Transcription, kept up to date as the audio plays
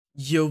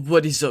Yo,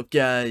 what is up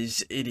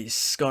guys? It is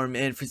Skaarm,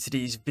 and for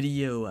today's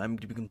video, I'm going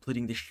to be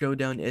completing the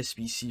Showdown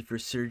Sbc for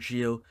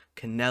Sergio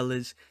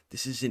Canales.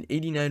 This is an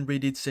 89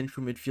 rated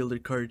central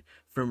midfielder card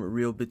from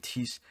Real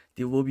Betis.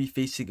 They will be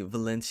facing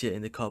Valencia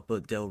in the Copa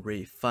del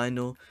Rey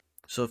final.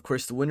 So of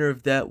course the winner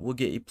of that will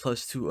get a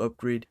 +2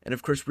 upgrade, and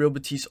of course Real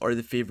Betis are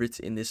the favorites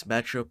in this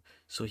matchup,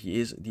 so he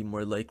is the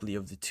more likely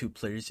of the two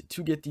players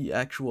to get the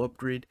actual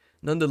upgrade.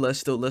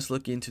 Nonetheless though, let's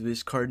look into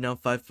this card now.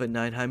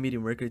 5'9", high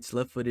medium records,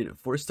 left-footed,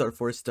 4-star,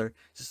 4-star.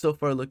 So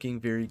far looking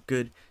very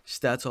good.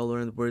 Stats all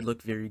around the board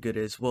look very good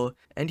as well,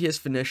 and he has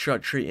finesse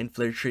shot trait and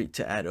flair trait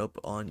to add up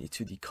on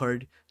to the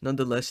card.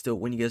 Nonetheless though,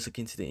 when you guys look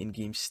into the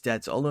in-game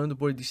stats all around the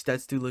board, these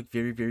stats do look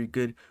very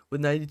good,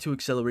 with 92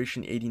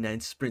 acceleration,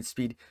 89 sprint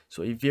speed,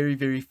 so a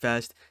very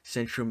fast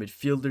central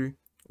midfielder.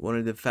 One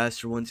of the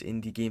faster ones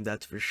in the game,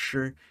 that's for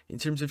sure. In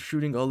terms of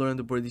shooting all around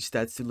the board, these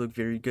stats do look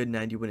very good.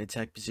 90 when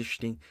attack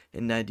positioning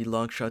and 90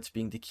 long shots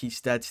being the key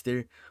stats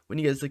there. When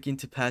you guys look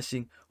into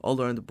passing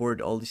all around the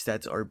board, all the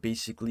stats are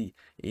basically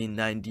a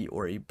 90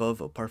 or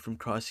above, apart from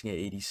crossing at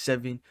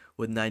 87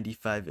 with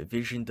 95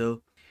 vision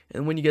though.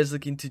 And when you guys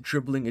look into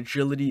dribbling,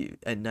 agility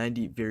at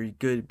 90, very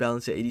good.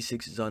 Balance at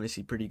 86 is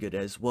honestly pretty good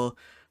as well.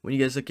 When you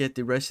guys look at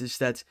the rest of the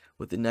stats,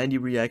 with the 90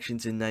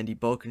 reactions and 90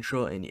 ball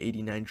control and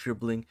 89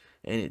 dribbling,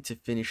 and to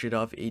finish it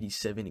off,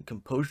 87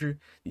 composure,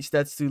 these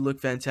stats do look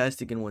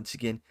fantastic. And once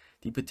again,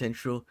 the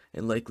potential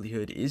and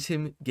likelihood is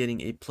him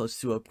getting a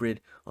 +2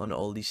 upgrade on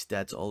all these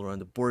stats all around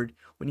the board.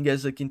 When you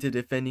guys look into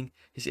defending,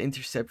 his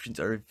interceptions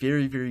are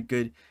very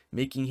good,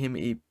 making him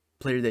a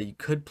player that you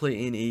could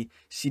play in a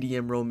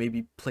CDM role.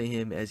 Maybe play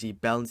him as a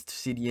balanced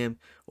CDM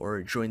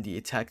or join the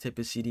attack type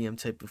of CDM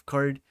type of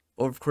card.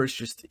 Or of course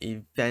just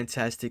a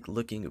fantastic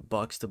looking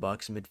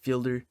box-to-box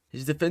midfielder.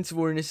 His defensive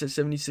awareness at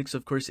 76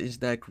 of course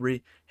is not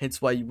great,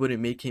 hence why you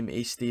wouldn't make him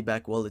a stay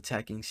back while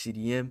attacking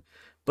CDM.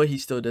 But he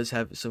still does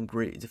have some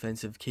great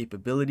defensive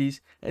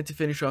capabilities. And to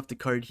finish off the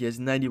card, he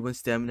has 91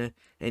 stamina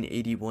and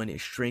 81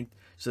 strength.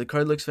 So the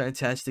card looks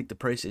fantastic. The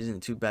price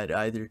isn't too bad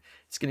either.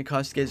 It's going to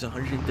cost you guys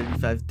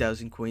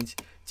 135,000 coins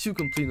to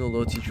complete the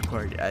loyalty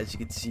card. As you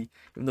can see,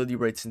 even though the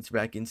right center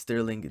back in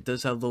Sterling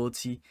does have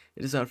loyalty,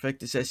 it does not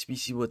affect this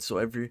SBC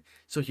whatsoever.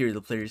 So here are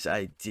the players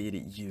I did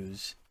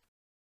use.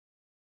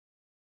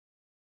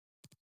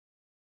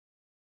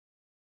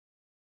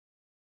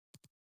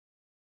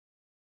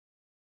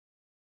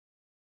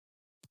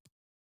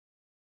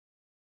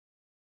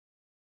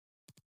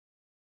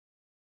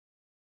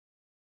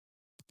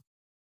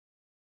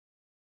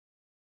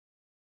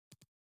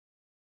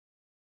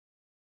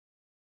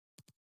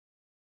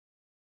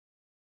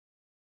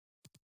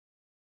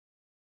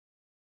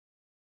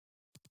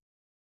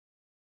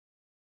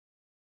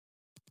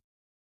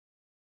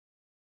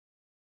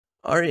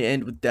 Alright,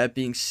 and with that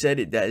being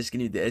said, that is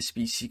going to be the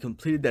SBC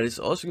completed. That is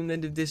also going to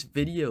end of this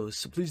video.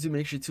 So please do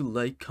make sure to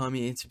like,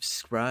 comment, and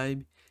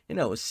subscribe.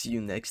 And I will see you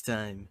next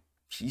time.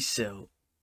 Peace out.